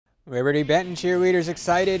Liberty Benton cheerleaders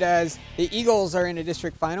excited as the Eagles are in a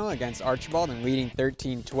district final against Archbold and leading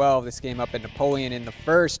 13-12. This game up at Napoleon in the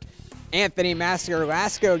first. Anthony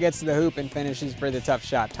Master-Lasco gets to the hoop and finishes for the tough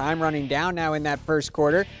shot. Time running down now in that first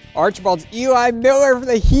quarter. Archbold's Eli Miller for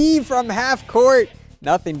the heave from half court.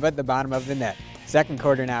 Nothing but the bottom of the net. Second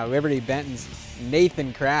quarter now, Liberty Benton's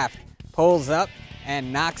Nathan Kraft pulls up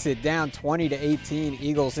and knocks it down 20-18.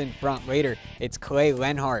 Eagles in front later. It's Clay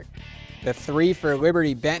Lenhart. The three for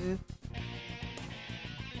Liberty Benton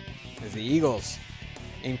as the Eagles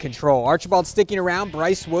in control. Archbold sticking around.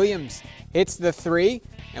 Bryce Williams hits the three,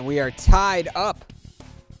 and we are tied up.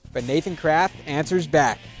 But Nathan Kraft answers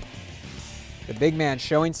back. The big man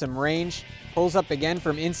showing some range. Pulls up again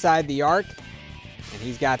from inside the arc, and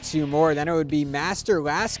he's got two more. Then it would be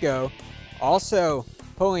Master-Lasco also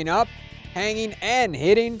pulling up, hanging, and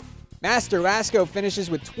hitting. Master-Lasco finishes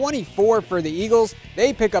with 24 for the Eagles.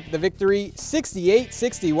 They pick up the victory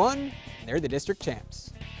 68-61, and they're the district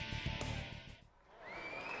champs.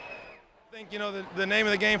 I think, the name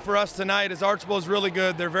of the game for us tonight is Archbold is really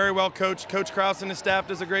good. They're very well coached. Coach Krause and his staff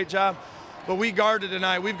does a great job. But we guarded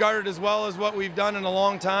tonight. We've guarded as well as what we've done in a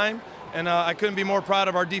long time, and I couldn't be more proud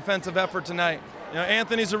of our defensive effort tonight.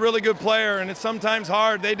 Anthony's a really good player, and it's sometimes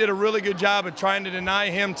hard. They did a really good job of trying to deny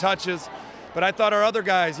him touches. But I thought our other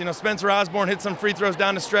guys, Spencer Osborne hit some free throws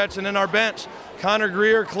down the stretch, and then our bench, Connor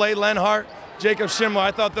Greer, Clay Lenhart, Jacob Schimler.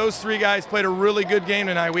 I thought those three guys played a really good game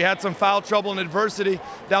tonight. We had some foul trouble and adversity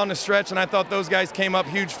down the stretch, and I thought those guys came up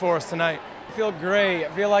huge for us tonight. I feel great. I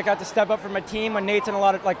feel like I have to step up for my team when Nate's in a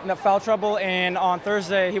lot of foul trouble, and on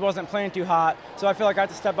Thursday he wasn't playing too hot. So I feel like I have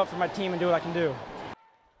to step up for my team and do what I can do.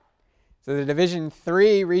 So the Division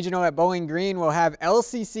III regional at Bowling Green will have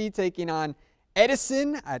LCC taking on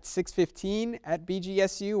Edison at 6:15 at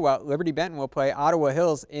BGSU, while Liberty Benton will play Ottawa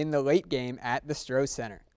Hills in the late game at the Stroh Center.